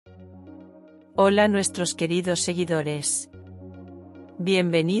Hola nuestros queridos seguidores.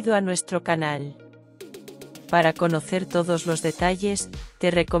 Bienvenido a nuestro canal. Para conocer todos los detalles, te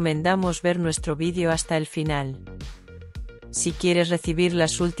recomendamos ver nuestro vídeo hasta el final. Si quieres recibir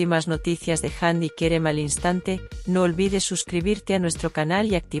las últimas noticias de Hande y Kerem al instante, no olvides suscribirte a nuestro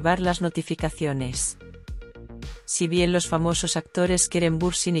canal y activar las notificaciones. Si bien los famosos actores Kerem,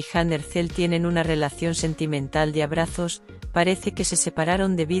 Bürsin y Hande Ercel tienen una relación sentimental de abrazos, parece que se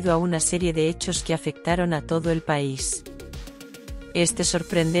separaron debido a una serie de hechos que afectaron a todo el país. Este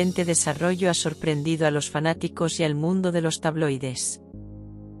sorprendente desarrollo ha sorprendido a los fanáticos y al mundo de los tabloides.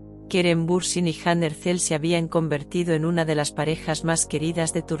 Kerem, Bürsin y Hande Ercel se habían convertido en una de las parejas más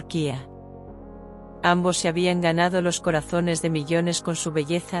queridas de Turquía. Ambos se habían ganado los corazones de millones con su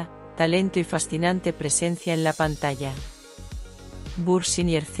belleza, talento y fascinante presencia en la pantalla. Bürsin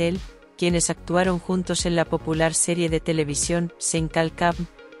y Ercel, quienes actuaron juntos en la popular serie de televisión separó,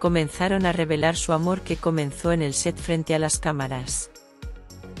 comenzaron a revelar su amor que comenzó en el set frente a las cámaras.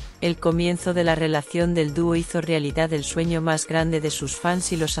 El comienzo de la relación del dúo hizo realidad el sueño más grande de sus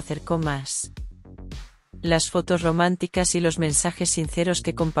fans y los acercó más. Las fotos románticas y los mensajes sinceros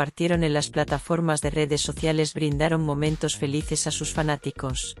que compartieron en las plataformas de redes sociales brindaron momentos felices a sus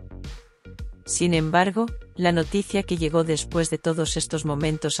fanáticos. Sin embargo, la noticia que llegó después de todos estos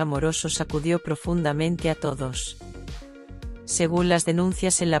momentos amorosos sacudió profundamente a todos. Según las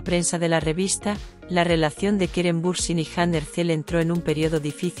denuncias en la prensa de la revista, la relación de Kerem, Bürsin y Hande Ercel entró en un periodo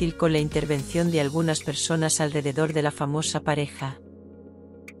difícil con la intervención de algunas personas alrededor de la famosa pareja.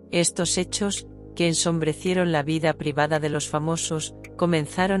 Estos hechos, que ensombrecieron la vida privada de los famosos,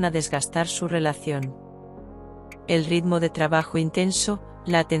 comenzaron a desgastar su relación. El ritmo de trabajo intenso,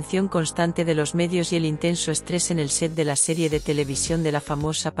 la atención constante de los medios y el intenso estrés en el set de la serie de televisión de la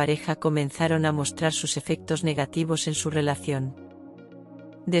famosa pareja comenzaron a mostrar sus efectos negativos en su relación.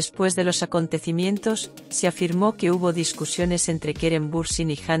 Después de los acontecimientos, se afirmó que hubo discusiones entre Kerem,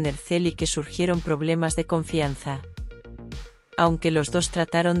 Bürsin y Hande Ercel y que surgieron problemas de confianza. Aunque los dos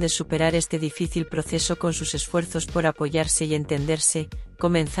trataron de superar este difícil proceso con sus esfuerzos por apoyarse y entenderse,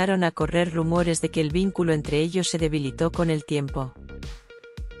 comenzaron a correr rumores de que el vínculo entre ellos se debilitó con el tiempo.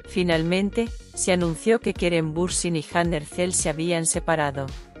 Finalmente, se anunció que Kerem, Bürsin y Hande Ercel se habían separado.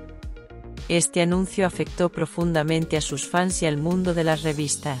 Este anuncio afectó profundamente a sus fans y al mundo de las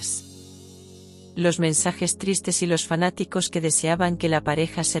revistas. Los mensajes tristes y los fanáticos que deseaban que la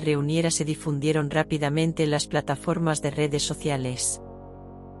pareja se reuniera se difundieron rápidamente en las plataformas de redes sociales.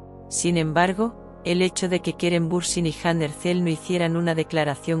 Sin embargo, el hecho de que Kerem, Bürsin y Hande Ercel no hicieran una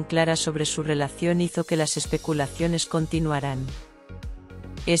declaración clara sobre su relación hizo que las especulaciones continuaran.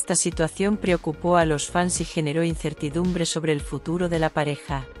 Esta situación preocupó a los fans y generó incertidumbre sobre el futuro de la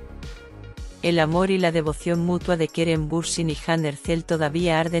pareja. El amor y la devoción mutua de Kerem, Bürsin y Hande Ercel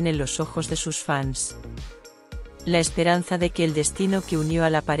todavía arden en los ojos de sus fans. La esperanza de que el destino que unió a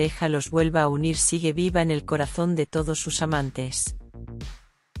la pareja los vuelva a unir sigue viva en el corazón de todos sus amantes.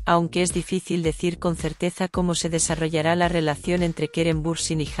 Aunque es difícil decir con certeza cómo se desarrollará la relación entre Kerem,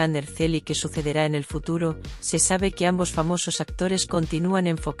 Bürsin y Hande Ercel y qué sucederá en el futuro, se sabe que ambos famosos actores continúan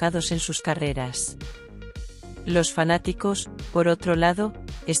enfocados en sus carreras. Los fanáticos, por otro lado,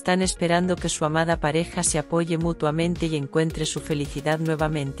 están esperando que su amada pareja se apoye mutuamente y encuentre su felicidad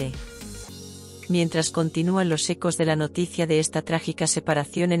nuevamente. Mientras continúan los ecos de la noticia de esta trágica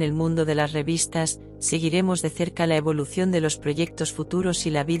separación en el mundo de las revistas, seguiremos de cerca la evolución de los proyectos futuros y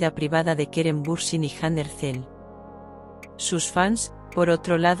la vida privada de Kerem, Bürsin y Hande Ercel. Sus fans, por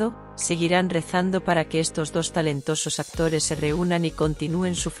otro lado, seguirán rezando para que estos dos talentosos actores se reúnan y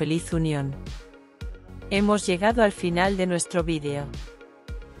continúen su feliz unión. Hemos llegado al final de nuestro vídeo.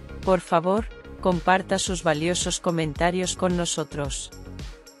 Por favor, comparta sus valiosos comentarios con nosotros.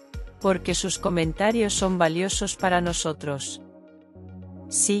 Porque sus comentarios son valiosos para nosotros.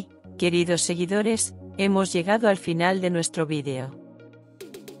 Sí, queridos seguidores, hemos llegado al final de nuestro vídeo.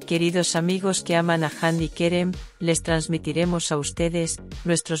 Queridos amigos que aman a Hande y Kerem, les transmitiremos a ustedes,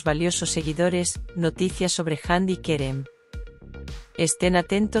 nuestros valiosos seguidores, noticias sobre Hande y Kerem. Estén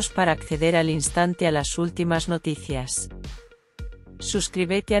atentos para acceder al instante a las últimas noticias.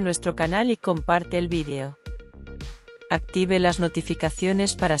 Suscríbete a nuestro canal y comparte el vídeo. Active las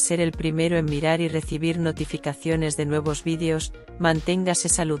notificaciones para ser el primero en mirar y recibir notificaciones de nuevos vídeos. Manténgase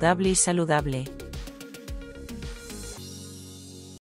saludable y saludable.